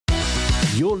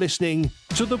You're listening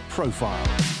to The Profile.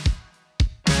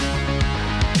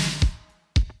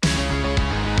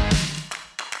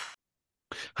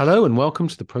 Hello and welcome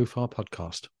to The Profile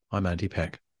podcast. I'm Andy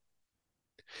Peck.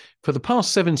 For the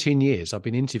past 17 years, I've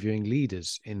been interviewing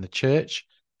leaders in the church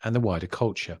and the wider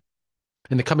culture.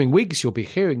 In the coming weeks, you'll be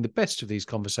hearing the best of these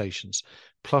conversations,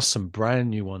 plus some brand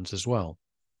new ones as well.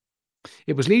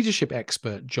 It was leadership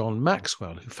expert John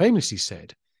Maxwell who famously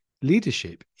said,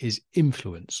 leadership is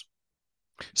influence.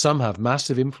 Some have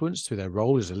massive influence through their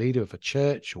role as a leader of a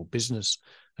church or business,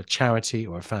 a charity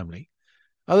or a family.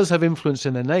 Others have influence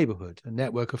in their neighborhood, a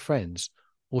network of friends,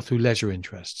 or through leisure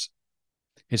interests.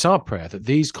 It's our prayer that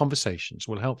these conversations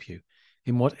will help you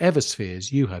in whatever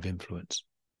spheres you have influence.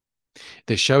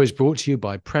 This show is brought to you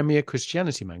by Premier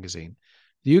Christianity magazine,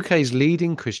 the UK's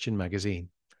leading Christian magazine.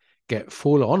 Get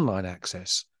full online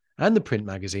access and the print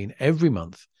magazine every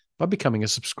month by becoming a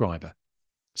subscriber.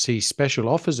 See special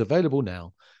offers available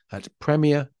now at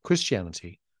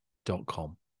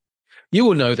premierchristianity.com. You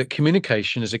will know that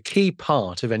communication is a key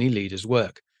part of any leader's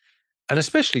work, and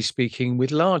especially speaking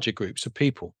with larger groups of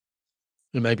people.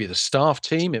 It may be the staff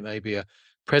team, it may be a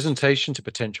presentation to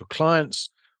potential clients,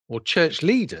 or church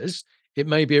leaders, it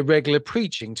may be a regular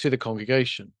preaching to the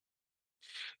congregation.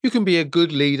 You can be a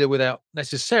good leader without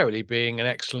necessarily being an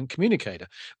excellent communicator,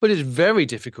 but it's very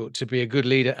difficult to be a good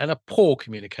leader and a poor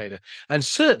communicator, and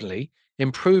certainly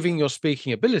improving your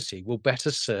speaking ability will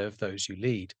better serve those you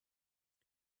lead.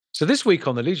 So this week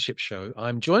on the Leadership Show,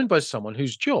 I'm joined by someone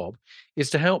whose job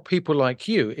is to help people like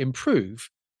you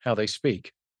improve how they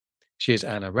speak. She is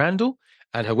Anna Randall,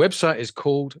 and her website is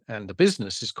called, and the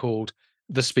business is called,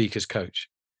 The Speaker's Coach.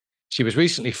 She was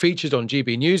recently featured on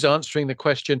GB News answering the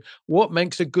question, what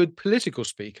makes a good political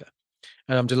speaker?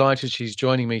 And I'm delighted she's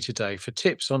joining me today for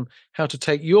tips on how to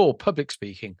take your public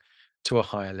speaking to a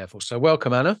higher level. So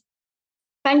welcome, Anna.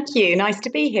 Thank you. Nice to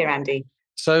be here, Andy.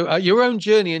 So your own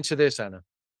journey into this, Anna.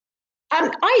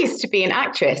 I used to be an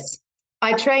actress.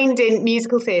 I trained in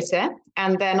musical theatre,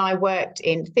 and then I worked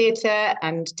in theatre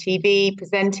and TV,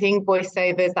 presenting,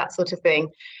 voiceovers, that sort of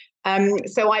thing.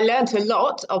 So I learnt a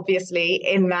lot, obviously,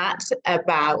 in that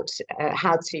about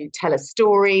how to tell a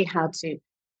story, how to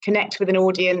connect with an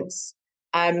audience,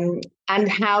 and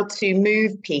how to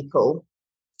move people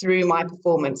through my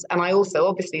performance. And I also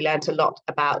obviously learnt a lot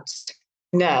about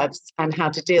nerves and how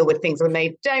to deal with things when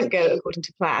they don't go according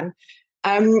to plan.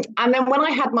 And then when I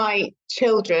had my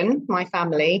children, my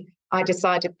family, I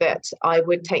decided that I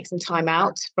would take some time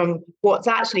out from what's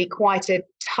actually quite a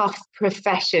tough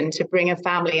profession to bring a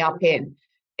family up in.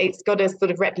 It's got a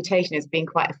sort of reputation as being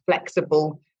quite a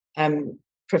flexible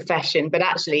profession, but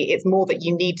actually it's more that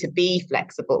you need to be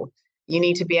flexible. You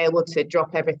need to be able to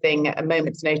drop everything at a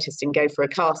moment's notice and go for a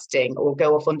casting or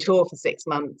go off on tour for 6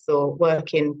 months or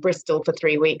work in Bristol for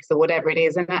 3 weeks or whatever it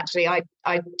is. And actually, I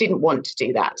didn't want to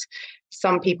do that.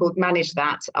 Some people manage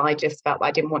that. I just felt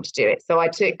I didn't want to do it. So I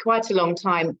took quite a long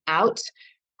time out.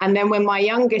 And then when my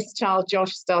youngest child,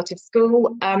 Josh, started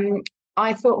school,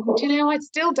 I thought, well, I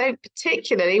still don't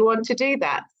particularly want to do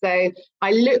that. So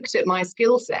I looked at my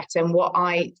skill set and what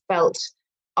I felt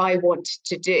I wanted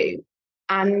to do.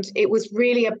 And it was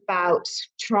really about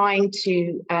trying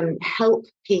to help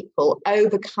people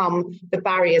overcome the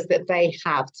barriers that they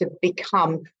have to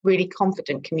become really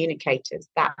confident communicators.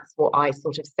 That's what I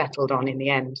sort of settled on in the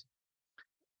end.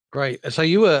 Great. So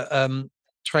you were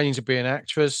training to be an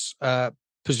actress.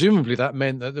 Presumably that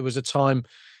meant that there was a time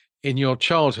in your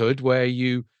childhood where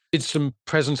you did some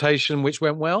presentation which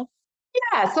went well?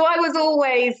 Yeah, so I was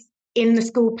always in the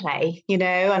school play, and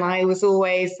I was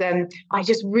always, I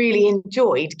just really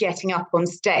enjoyed getting up on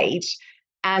stage.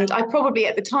 And I probably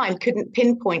at the time couldn't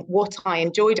pinpoint what I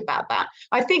enjoyed about that.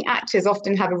 I think actors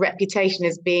often have a reputation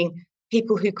as being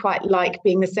people who quite like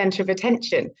being the centre of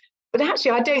attention. But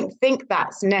actually, I don't think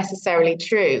that's necessarily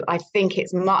true. I think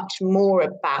it's much more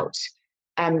about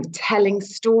telling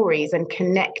stories and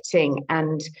connecting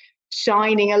and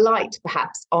shining a light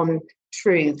perhaps on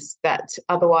truths that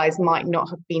otherwise might not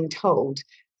have been told.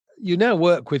 You now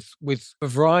work with a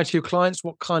variety of clients.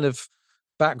 What kind of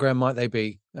background might they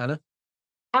be, Anna?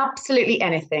 Absolutely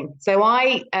anything. So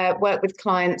I work with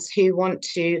clients who want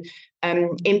to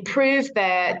improve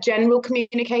their general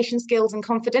communication skills and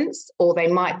confidence, or they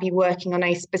might be working on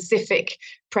a specific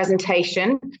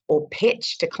presentation or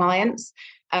pitch to clients.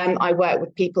 I work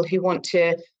with people who want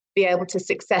to be able to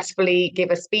successfully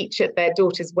give a speech at their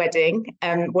daughter's wedding,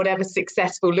 whatever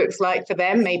successful looks like for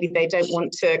them. Maybe they don't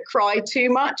want to cry too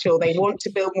much or they want to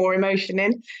build more emotion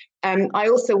in. I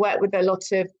also work with a lot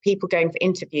of people going for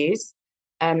interviews.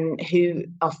 who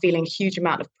are feeling a huge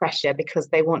amount of pressure because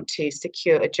they want to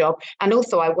secure a job. And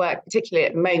also I work, particularly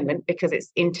at the moment, because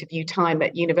it's interview time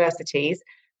at universities,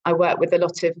 I work with a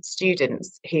lot of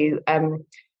students who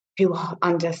are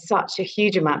under such a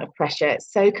huge amount of pressure.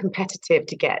 It's so competitive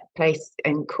to get placed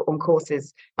on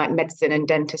courses like medicine and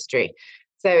dentistry.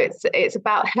 So it's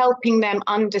about helping them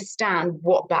understand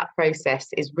what that process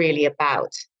is really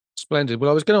about. Splendid.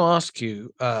 Well, I was going to ask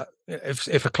you,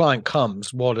 if a client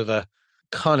comes, what are the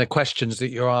kind of questions that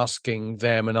you're asking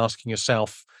them and asking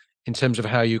yourself in terms of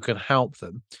how you can help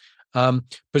them?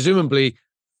 Presumably,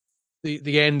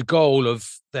 the end goal of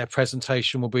their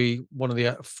presentation will be one of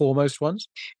the foremost ones.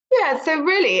 Yeah, so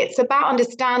really it's about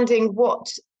understanding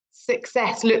what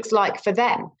success looks like for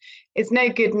them. It's no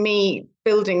good me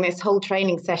building this whole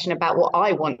training session about what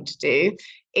I want to do.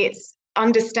 It's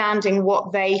understanding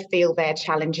what they feel their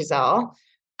challenges are,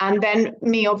 and then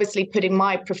me obviously putting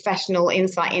my professional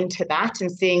insight into that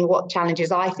and seeing what challenges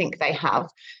I think they have.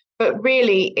 But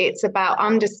really, it's about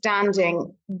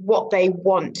understanding what they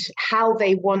want, how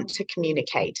they want to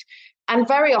communicate. And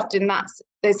very often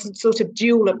there's a sort of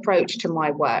dual approach to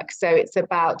my work. So it's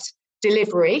about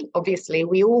delivery. Obviously,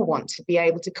 we all want to be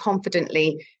able to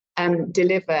confidently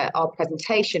deliver our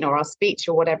presentation or our speech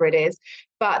or whatever it is.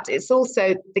 But it's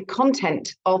also the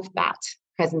content of that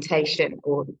presentation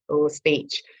or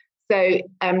speech. So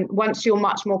once you're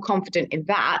much more confident in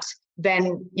that,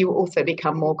 then you also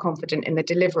become more confident in the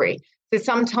delivery. So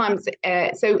sometimes,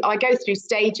 so I go through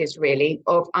stages really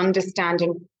of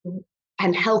understanding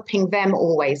and helping them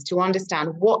always to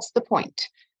understand what's the point?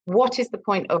 What is the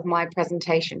point of my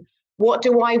presentation? What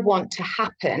do I want to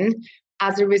happen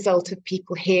as a result of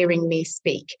people hearing me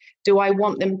speak? Do I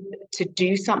want them to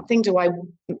do something? Do I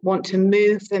want to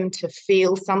move them to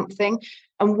feel something?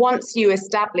 And once you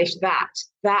establish that,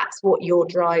 that's what you're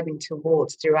driving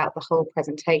towards throughout the whole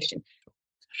presentation.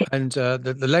 And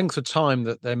the length of time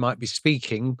that they might be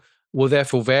speaking will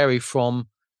therefore vary from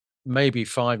maybe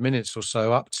 5 minutes or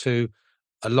so up to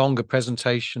a longer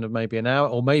presentation of maybe an hour,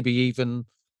 or maybe even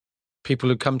people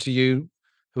who come to you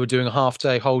who are doing a half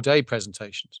day, whole day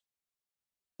presentations.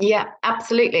 Yeah,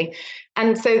 absolutely.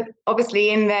 And so obviously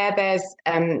in there's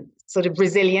sort of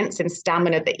resilience and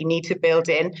stamina that you need to build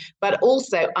in, but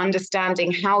also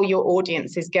understanding how your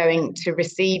audience is going to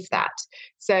receive that.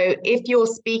 So if you're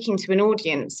speaking to an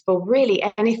audience for really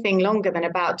anything longer than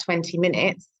about 20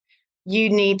 minutes,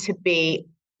 you need to be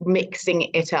mixing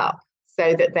it up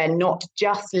so that they're not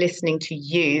just listening to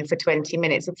you for 20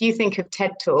 minutes. If you think of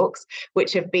TED Talks,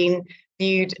 which have been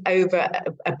viewed over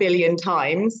a billion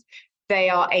times, they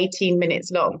are 18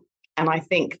 minutes long. And I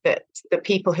think that the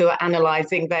people who are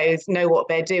analysing those know what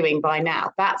they're doing by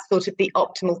now. That's sort of the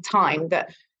optimal time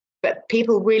that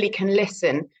people really can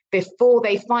listen before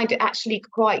they find it actually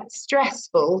quite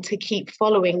stressful to keep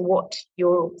following what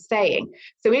you're saying.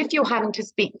 So if you're having to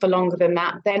speak for longer than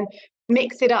that, then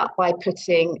mix it up by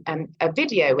putting a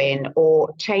video in,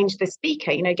 or change the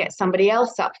speaker, get somebody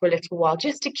else up for a little while,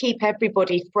 just to keep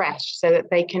everybody fresh so that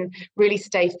they can really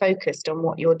stay focused on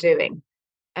what you're doing.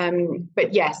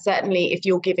 But yes, certainly if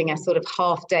you're giving a sort of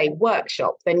half-day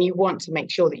workshop, then you want to make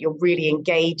sure that you're really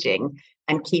engaging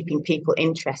and keeping people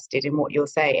interested in what you're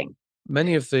saying.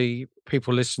 Many of the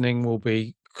people listening will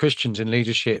be Christians in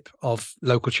leadership of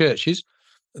local churches.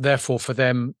 Therefore, for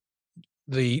them,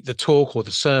 the talk or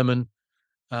the sermon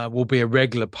will be a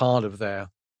regular part of their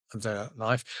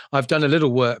life. I've done a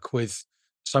little work with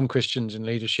some Christians in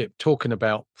leadership talking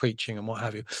about preaching and what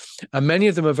have you, and many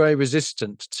of them are very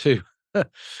resistant to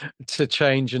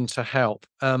change and to help.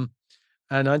 And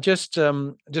I just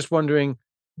wondering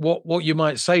what you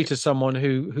might say to someone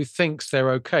who thinks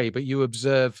they're okay, but you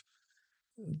observe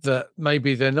that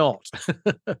maybe they're not.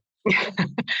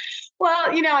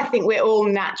 Well, I think we're all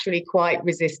naturally quite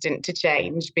resistant to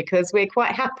change because we're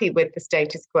quite happy with the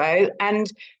status quo,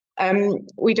 and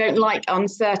we don't like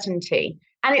uncertainty.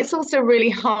 And it's also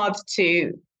really hard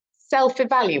to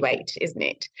self-evaluate, isn't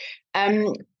it?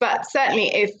 But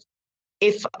certainly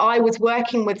if I was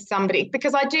working with somebody,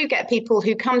 because I do get people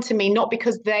who come to me not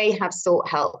because they have sought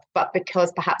help, but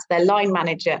because perhaps their line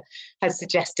manager has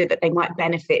suggested that they might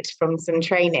benefit from some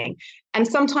training. And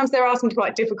sometimes there are some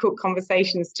quite difficult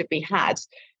conversations to be had,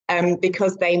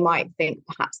 because they might think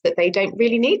perhaps that they don't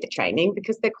really need the training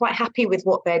because they're quite happy with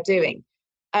what they're doing.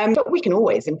 But we can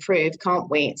always improve, can't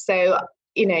we? So,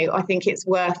 I think it's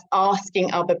worth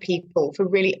asking other people for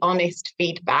really honest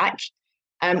feedback,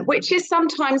 which is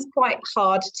sometimes quite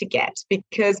hard to get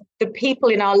because the people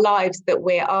in our lives that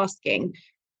we're asking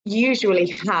usually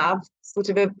have sort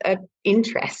of an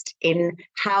interest in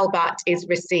how that is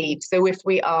received. So if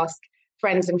we ask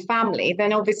friends and family,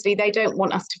 then obviously they don't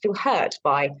want us to feel hurt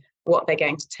by what they're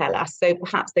going to tell us. So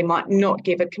perhaps they might not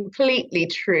give a completely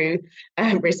true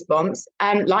response.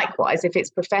 And likewise, if it's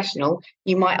professional,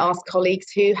 you might ask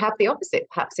colleagues who have the opposite.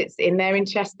 Perhaps it's in their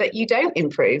interest that you don't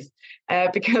improve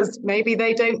because maybe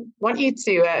they don't want you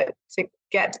to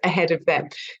get ahead of them.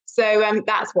 So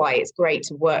that's why it's great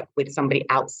to work with somebody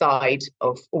outside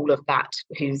of all of that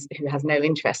who has no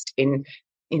interest in,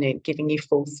 giving you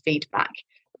false feedback.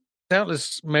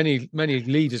 Doubtless many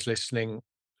leaders listening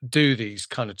do these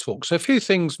kind of talks. So a few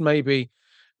things maybe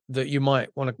that you might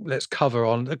want to let's cover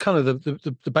on kind of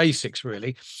the basics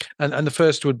really. And the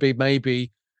first would be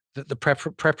maybe the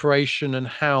preparation and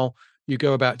how you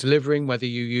go about delivering, whether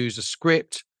you use a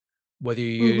script, whether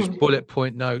you use bullet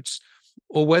point notes,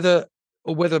 or whether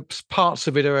parts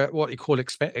of it are what you call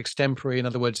extempore. In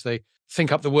other words, they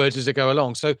think up the words as they go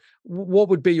along. So what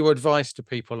would be your advice to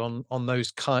people on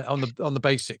those on the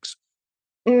basics?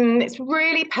 It's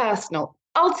really personal.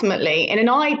 Ultimately, in an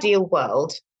ideal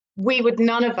world,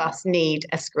 none of us need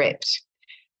a script,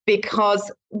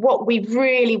 because what we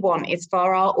really want is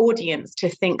for our audience to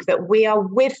think that we are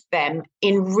with them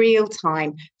in real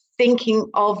time, thinking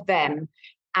of them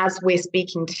as we're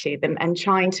speaking to them and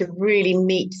trying to really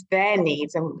meet their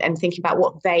needs and thinking about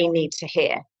what they need to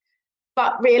hear.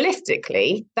 But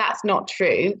realistically, that's not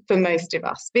true for most of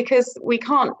us, because we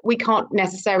can't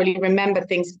necessarily remember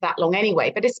things for that long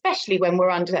anyway, but especially when we're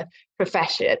under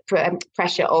pressure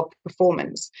of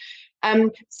performance.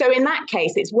 So in that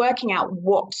case, it's working out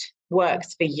what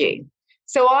works for you.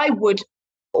 So I would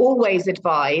always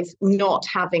advise not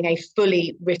having a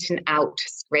fully written out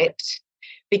script,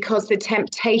 because the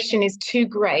temptation is too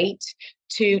great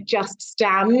to just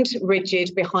stand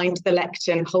rigid behind the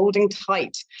lectern, holding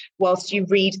tight whilst you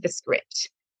read the script.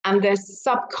 And the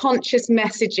subconscious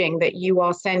messaging that you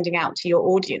are sending out to your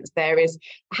audience there is,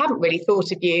 I haven't really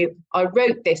thought of you. I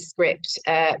wrote this script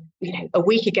a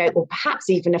week ago, or perhaps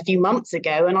even a few months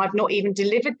ago, and I've not even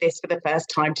delivered this for the first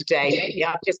time today. Maybe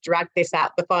I've just dragged this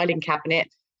out the filing cabinet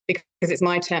because it's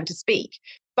my turn to speak.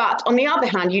 But on the other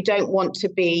hand, you don't want to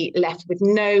be left with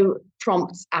no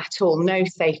prompts at all, no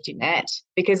safety net,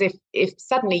 because if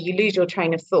suddenly you lose your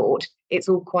train of thought, it's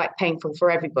all quite painful for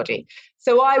everybody.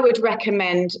 So I would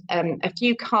recommend a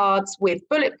few cards with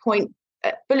bullet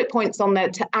points on there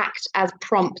to act as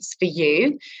prompts for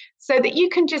you, so that you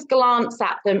can just glance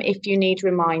at them if you need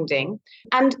reminding.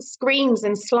 And screens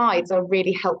and slides are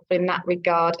really helpful in that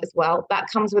regard as well.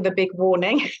 That comes with a big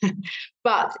warning.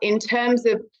 But in terms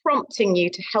of prompting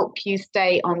you to help you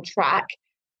stay on track,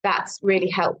 that's really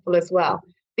helpful as well.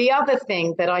 The other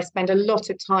thing that I spend a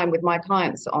lot of time with my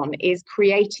clients on is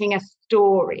creating a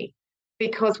story.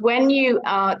 Because when you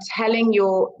are telling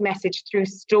your message through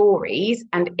stories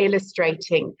and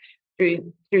illustrating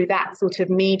through that sort of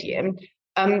medium,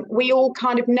 we all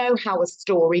kind of know how a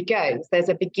story goes. There's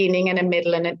a beginning and a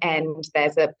middle and an end.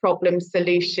 There's a problem,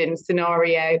 solution,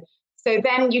 scenario. So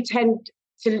then you tend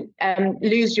to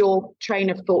lose your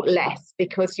train of thought less,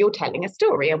 because you're telling a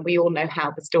story and we all know how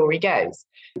the story goes.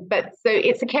 But so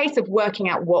it's a case of working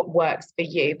out what works for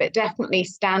you, but definitely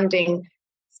standing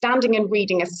and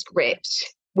reading a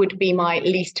script would be my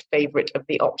least favorite of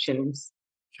the options.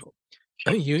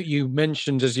 Sure. You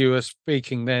mentioned as you were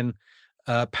speaking then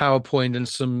PowerPoint and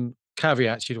some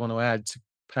caveats you'd want to add to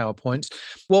PowerPoints.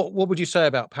 What would you say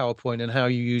about PowerPoint and how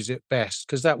you use it best?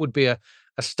 Because that would be a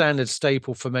standard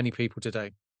staple for many people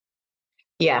today.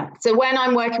 Yeah. So when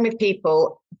I'm working with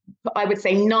people, I would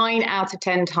say 9 out of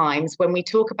 10 times when we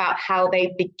talk about how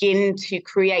they begin to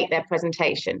create their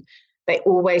presentation, they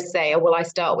always say, oh, well, I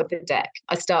start with the deck.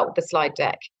 I start with the slide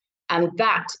deck. And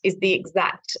that is the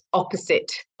exact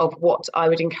opposite of what I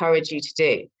would encourage you to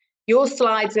do. Your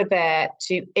slides are there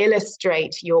to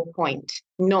illustrate your point,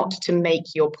 not to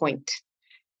make your point.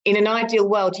 In an ideal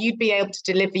world, you'd be able to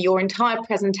deliver your entire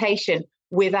presentation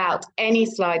without any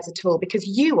slides at all, because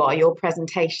you are your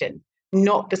presentation,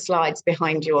 not the slides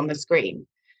behind you on the screen.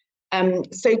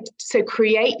 So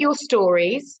create your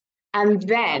stories and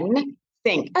then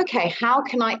think, okay, how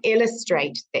can I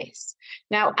illustrate this?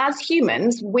 Now, as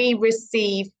humans, we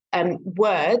receive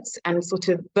words and sort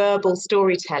of verbal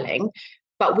storytelling,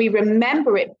 but we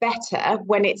remember it better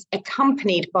when it's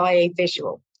accompanied by a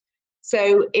visual.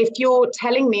 So if you're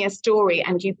telling me a story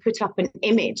and you put up an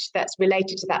image that's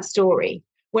related to that story,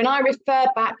 when I refer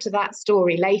back to that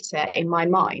story later in my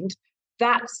mind,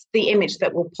 that's the image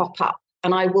that will pop up,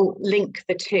 and I will link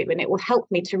the two, and it will help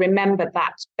me to remember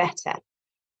that better.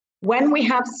 When we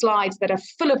have slides that are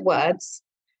full of words,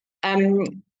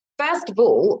 first of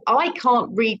all, I can't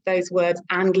read those words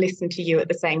and listen to you at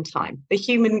the same time. The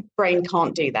human brain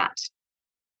can't do that.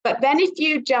 But then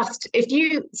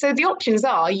so the options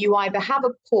are you either have a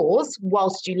pause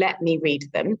whilst you let me read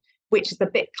them, which is a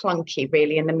bit clunky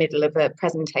really in the middle of a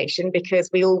presentation because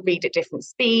we all read at different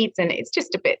speeds and it's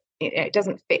just a bit, it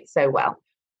doesn't fit so well.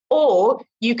 Or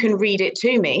you can read it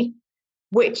to me,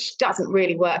 which doesn't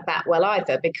really work that well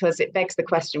either because it begs the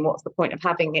question, what's the point of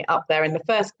having it up there in the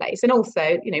first place? And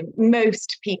also,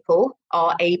 most people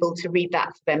are able to read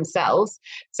that for themselves.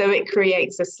 So it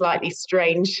creates a slightly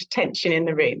strange tension in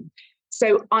the room.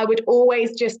 So I would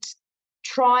always just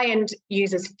try and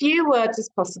use as few words as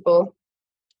possible,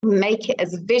 make it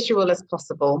as visual as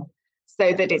possible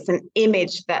so that it's an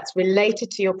image that's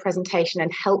related to your presentation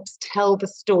and helps tell the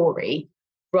story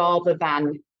rather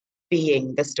than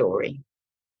being the story.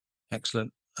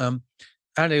 Excellent.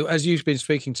 Annie, as you've been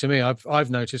speaking to me, I've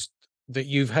noticed that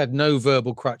you've had no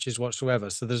verbal crutches whatsoever.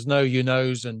 So there's no you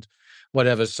knows and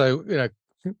whatever. So,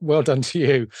 well done to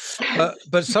you.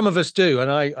 But some of us do.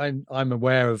 And I'm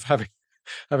aware of having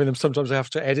them. Sometimes I have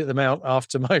to edit them out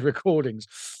after my recordings.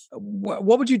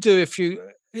 What would you do if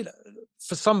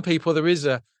for some people, there is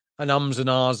an ums and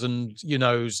ahs and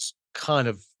kind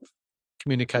of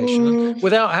communication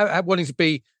without wanting to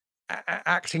be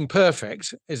acting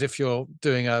perfect as if you're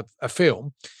doing a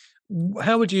film.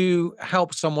 How would you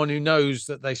help someone who knows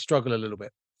that they struggle a little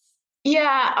bit?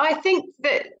 Yeah, I think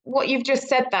that what you've just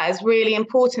said there is really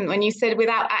important when you said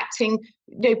without acting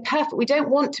perfect. We don't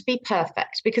want to be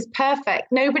perfect because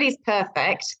nobody's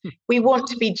perfect. We want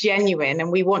to be genuine and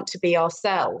we want to be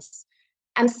ourselves.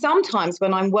 And sometimes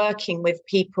when I'm working with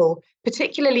people,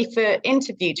 particularly for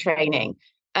interview training,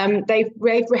 they've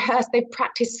rehearsed, they've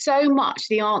practiced so much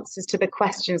the answers to the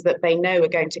questions that they know are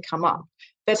going to come up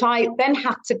that I then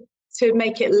have to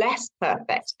make it less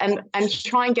perfect and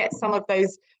try and get some of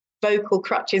those vocal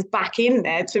crutches back in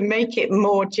there to make it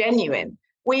more genuine.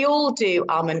 We all do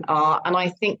and ah, and I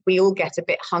think we all get a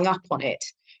bit hung up on it,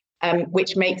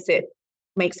 which makes it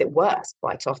worse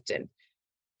quite often.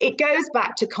 It goes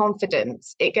back to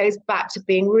confidence. It goes back to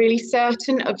being really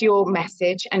certain of your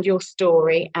message and your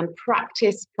story and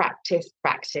practice, practice,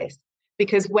 practice.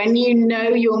 Because when you know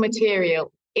your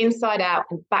material inside out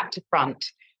and back to front,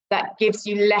 that gives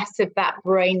you less of that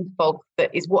brain fog that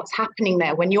is what's happening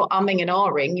there. When you're umming and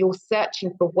ahhing, you're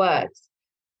searching for words.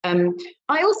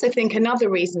 I also think another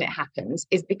reason it happens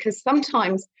is because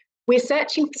sometimes we're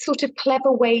searching for sort of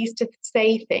clever ways to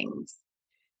say things.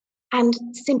 And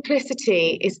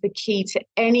simplicity is the key to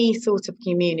any sort of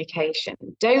communication.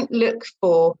 Don't look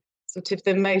for sort of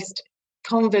the most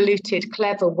convoluted,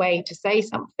 clever way to say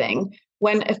something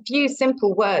when a few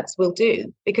simple words will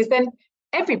do, because then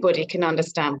everybody can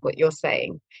understand what you're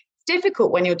saying. It's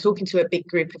difficult when you're talking to a big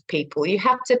group of people. You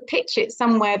have to pitch it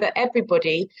somewhere that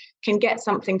everybody can get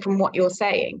something from what you're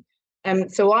saying.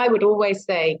 So I would always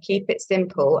say, keep it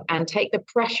simple and take the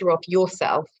pressure off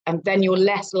yourself, and then you're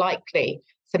less likely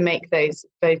to make those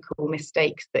vocal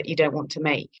mistakes that you don't want to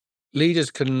make. Leaders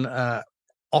can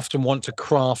often want to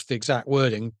craft the exact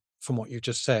wording from what you've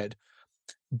just said,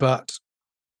 but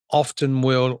often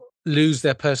will lose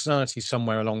their personality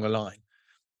somewhere along the line.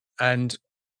 And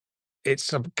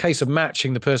it's a case of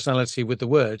matching the personality with the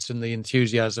words and the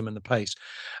enthusiasm and the pace.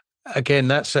 Again,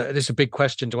 this is a big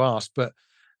question to ask, but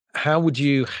how would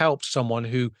you help someone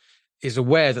who is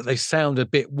aware that they sound a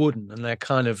bit wooden and they're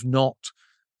kind of not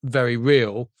very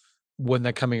real when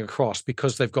they're coming across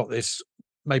because they've got this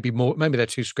maybe they're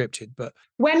too scripted? But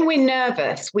when we're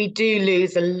nervous, we do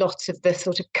lose a lot of the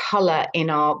sort of color in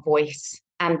our voice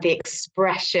and the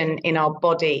expression in our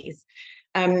bodies.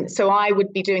 So I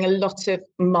would be doing a lot of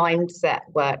mindset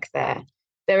work there.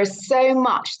 There is so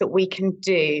much that we can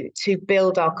do to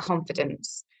build our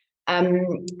confidence.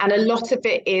 And a lot of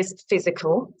it is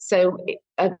physical. So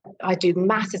I do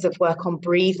masses of work on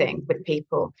breathing with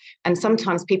people. And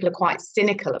sometimes people are quite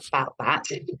cynical about that.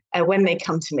 When they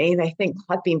come to me, they think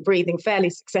I've been breathing fairly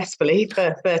successfully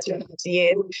for 30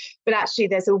 years. But actually,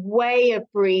 there's a way of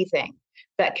breathing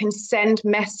that can send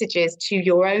messages to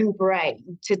your own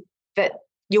brain that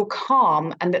you're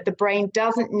calm and that the brain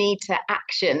doesn't need to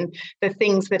action the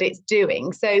things that it's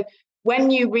doing. So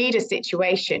when you read a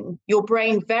situation, your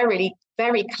brain very,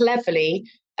 very cleverly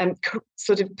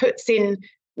sort of puts in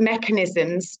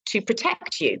mechanisms to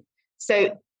protect you.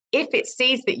 So if it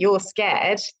sees that you're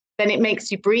scared, then it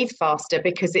makes you breathe faster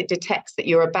because it detects that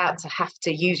you're about to have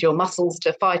to use your muscles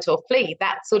to fight or flee.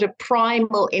 That sort of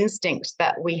primal instinct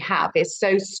that we have is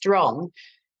so strong,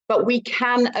 but we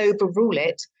can overrule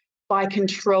it by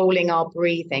controlling our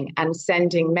breathing and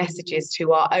sending messages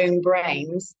to our own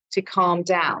brains to calm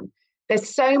down.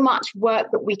 There's so much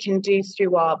work that we can do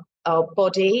through our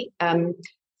body.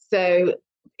 So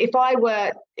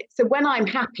when I'm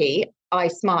happy, I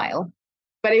smile.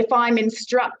 But if I'm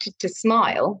instructed to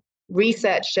smile,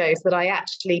 research shows that I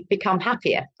actually become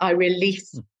happier. I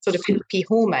release sort of happy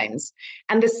hormones.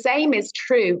 And the same is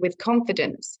true with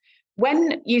confidence.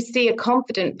 When you see a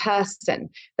confident person,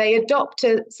 they adopt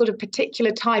a sort of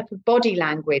particular type of body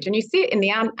language. And you see it in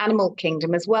the animal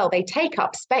kingdom as well. They take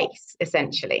up space,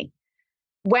 essentially.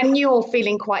 When you're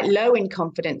feeling quite low in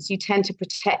confidence, you tend to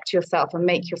protect yourself and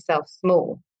make yourself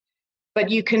small.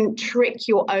 But you can trick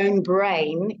your own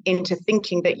brain into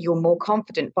thinking that you're more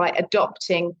confident by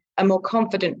adopting a more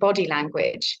confident body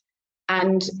language.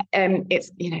 And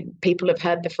it's, people have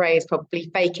heard the phrase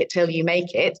probably fake it till you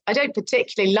make it. I don't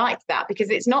particularly like that because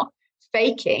it's not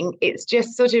faking. It's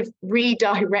just sort of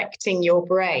redirecting your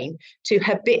brain to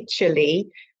habitually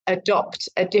adopt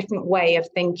a different way of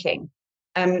thinking.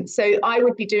 So I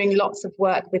would be doing lots of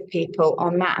work with people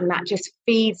on that, and that just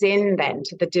feeds in then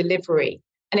to the delivery.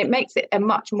 And it makes it a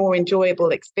much more enjoyable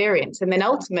experience. And then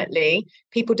ultimately,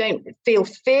 people don't feel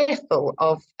fearful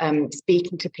of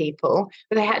speaking to people,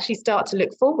 but they actually start to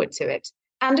look forward to it.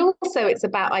 And also, it's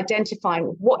about identifying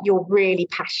what you're really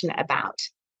passionate about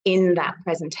in that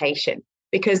presentation,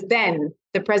 because then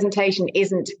the presentation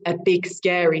isn't a big,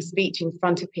 scary speech in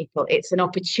front of people. It's an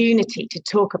opportunity to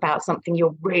talk about something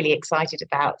you're really excited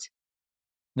about.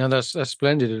 Now, that's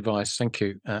splendid advice. Thank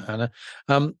you, Anna.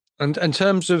 And in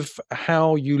terms of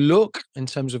how you look, in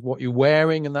terms of what you're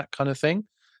wearing and that kind of thing,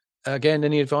 again,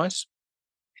 any advice?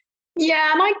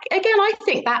 Yeah, and I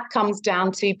think that comes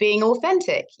down to being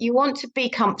authentic. You want to be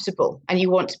comfortable and you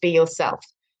want to be yourself.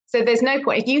 So there's no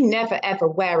point, if you never, ever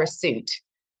wear a suit,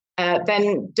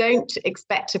 then don't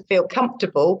expect to feel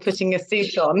comfortable putting a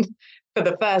suit on for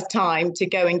the first time to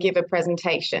go and give a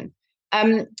presentation.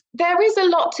 There is a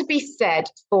lot to be said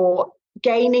for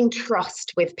gaining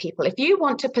trust with people. If you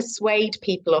want to persuade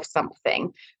people of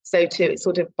something, so to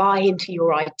sort of buy into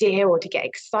your idea or to get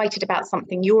excited about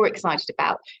something you're excited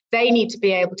about, they need to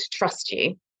be able to trust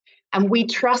you. And we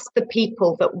trust the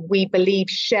people that we believe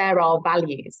share our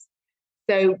values.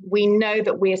 So we know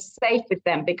that we're safe with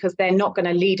them because they're not going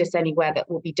to lead us anywhere that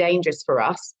will be dangerous for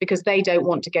us, because they don't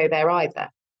want to go there either.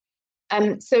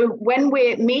 So when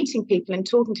we're meeting people and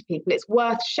talking to people, it's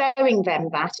worth showing them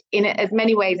that in as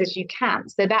many ways as you can.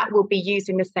 So that will be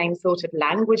using the same sort of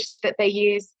language that they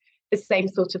use, the same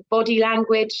sort of body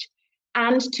language,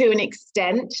 and to an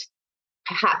extent,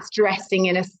 perhaps dressing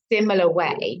in a similar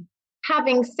way.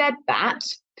 Having said that,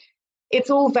 it's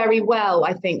all very well,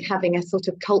 I think, having a sort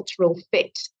of cultural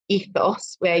fit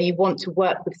ethos where you want to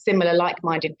work with similar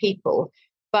like-minded people.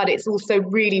 But it's also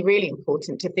really, really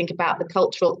important to think about the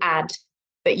cultural ad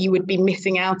that you would be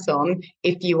missing out on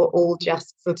if you were all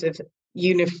just sort of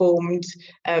uniformed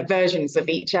versions of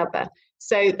each other.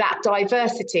 So that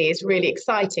diversity is really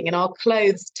exciting, and our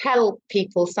clothes tell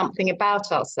people something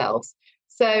about ourselves.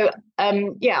 So,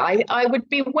 I would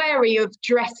be wary of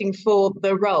dressing for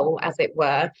the role, as it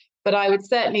were, but I would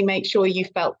certainly make sure you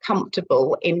felt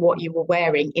comfortable in what you were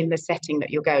wearing in the setting that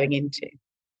you're going into.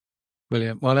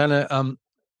 Brilliant. Well, Anna,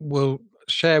 we'll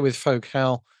share with folk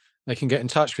how they can get in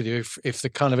touch with you if the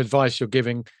kind of advice you're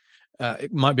giving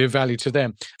it might be of value to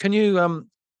them. Can you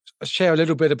share a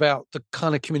little bit about the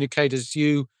kind of communicators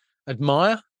you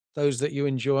admire, those that you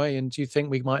enjoy, and do you think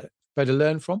we might better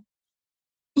learn from?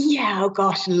 Yeah, oh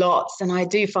gosh, lots. And I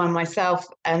do find myself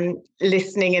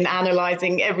listening and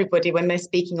analysing everybody when they're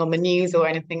speaking on the news or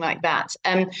anything like that.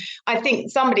 I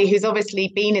think somebody who's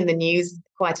obviously been in the news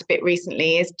quite a bit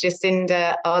recently is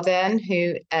Jacinda Ardern,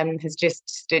 who has just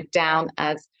stood down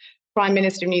as Prime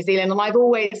Minister of New Zealand. And I've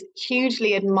always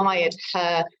hugely admired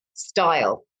her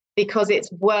style because it's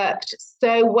worked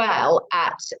so well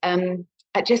at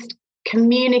just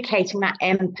communicating that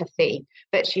empathy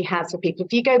that she has for people.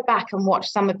 If you go back and watch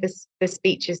some of the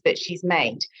speeches that she's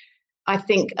made, I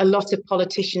think a lot of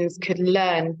politicians could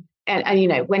learn.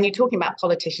 And when you're talking about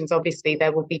politicians, obviously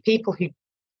there will be people who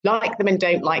like them and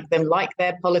don't like them, like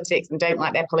their politics and don't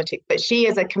like their politics. But she,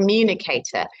 as a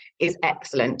communicator, is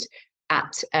excellent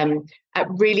at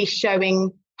really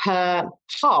showing her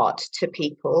heart to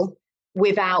people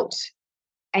without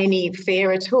any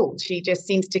fear at all. She just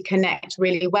seems to connect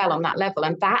really well on that level.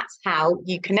 And that's how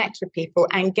you connect with people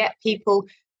and get people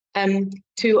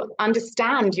to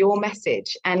understand your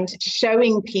message, and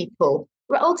showing people,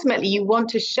 well, ultimately you want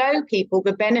to show people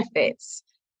the benefits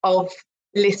of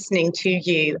listening to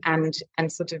you and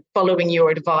sort of following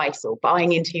your advice or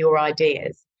buying into your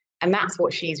ideas. And that's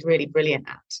what she's really brilliant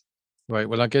at. Right.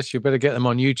 Well, I guess you better get them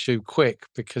on YouTube quick,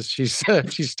 because she's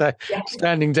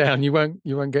standing down. You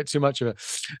won't get too much of it.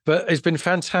 But it's been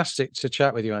fantastic to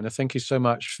chat with you, Anna. Thank you so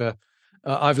much for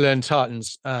I've learned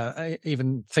tons,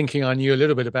 even thinking I knew a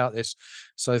little bit about this.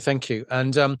 So thank you.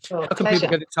 And how can people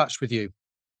get in touch with you?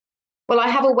 Well, I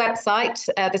have a website,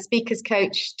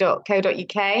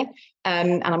 thespeakerscoach.co.uk,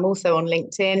 and I'm also on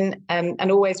LinkedIn,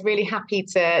 and always really happy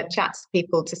to chat to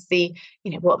people to see,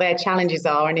 what their challenges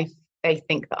are and if they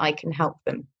think that I can help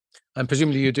them. And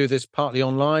presumably you do this partly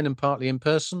online and partly in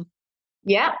person?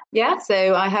 Yeah.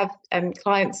 So I have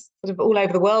clients sort of all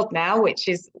over the world now, which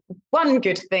is one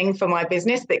good thing for my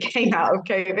business that came out of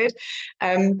COVID.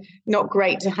 Not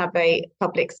great to have a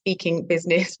public speaking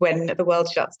business when the world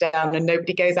shuts down and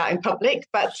nobody goes out in public,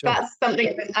 but sure. That's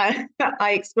something that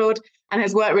I explored and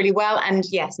has worked really well. And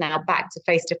yes, now back to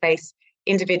face-to-face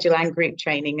individual and group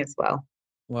training as well.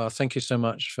 Well, thank you so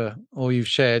much for all you've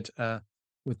shared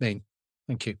with me.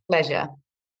 Thank you. Pleasure.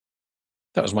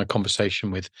 That was my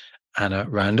conversation with Anna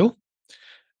Randall.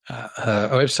 Her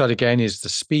website again is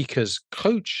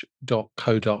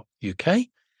thespeakerscoach.co.uk,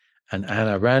 and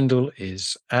Anna Randall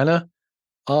is Anna,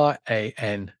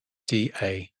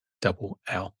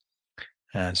 Randall.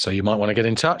 And so you might want to get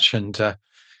in touch and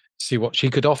see what she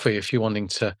could offer if you're wanting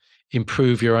to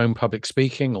improve your own public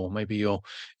speaking, or maybe you're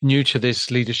new to this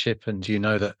leadership and you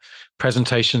know that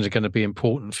presentations are going to be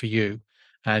important for you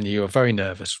and you are very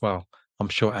nervous. Well, I'm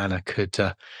sure Anna could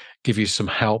give you some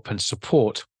help and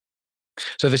support.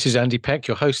 So this is Andy Peck,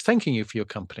 your host, thanking you for your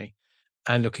company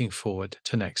and looking forward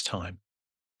to next time.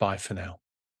 Bye for now.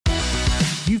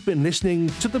 You've been listening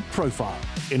to The Profile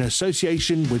in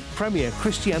association with Premier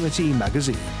Christianity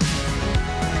Magazine.